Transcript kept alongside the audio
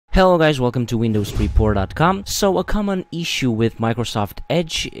Hello guys, welcome to WindowsReport.com. So a common issue with Microsoft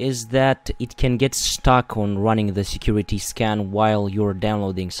Edge is that it can get stuck on running the security scan while you're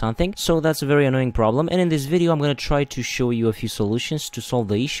downloading something. So that's a very annoying problem, and in this video I'm going to try to show you a few solutions to solve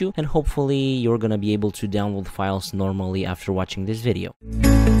the issue, and hopefully you're going to be able to download files normally after watching this video.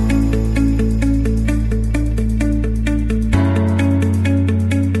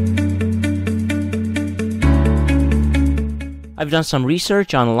 I've done some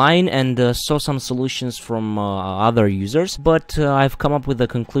research online and saw some solutions from other users, but I've come up with the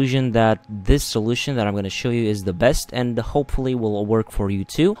conclusion that this solution that I'm going to show you is the best and hopefully will work for you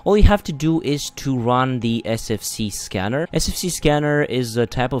too. All you have to do is to run the SFC Scanner. SFC Scanner is a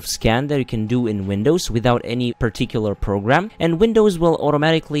type of scan that you can do in Windows without any particular program, and Windows will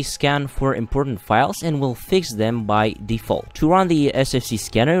automatically scan for important files and will fix them by default. To run the SFC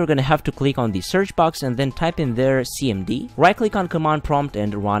Scanner, you're going to have to click on the search box and then type in there CMD, right-click on command prompt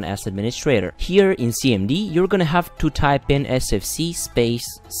and run as administrator. Here in CMD, you're gonna have to type in sfc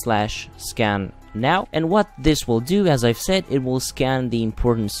 /scan now, and what this will do, as I've said, it will scan the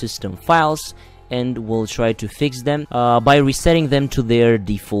important system files and will try to fix them by resetting them to their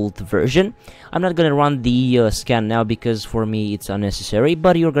default version. I'm not gonna run the scan now because for me it's unnecessary,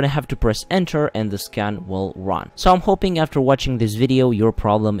 but you're gonna have to press enter and the scan will run. So I'm hoping after watching this video your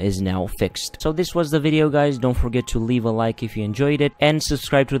problem is now fixed. So this was the video, guys. Don't forget to leave a like if you enjoyed it and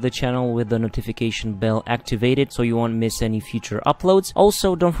subscribe to the channel with the notification bell activated so you won't miss any future uploads.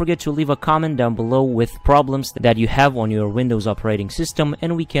 Also, don't forget to leave a comment down below with problems that you have on your Windows operating system,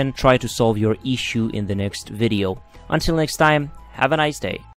 and we can try to solve your issue in the next video. Until next time, have a nice day.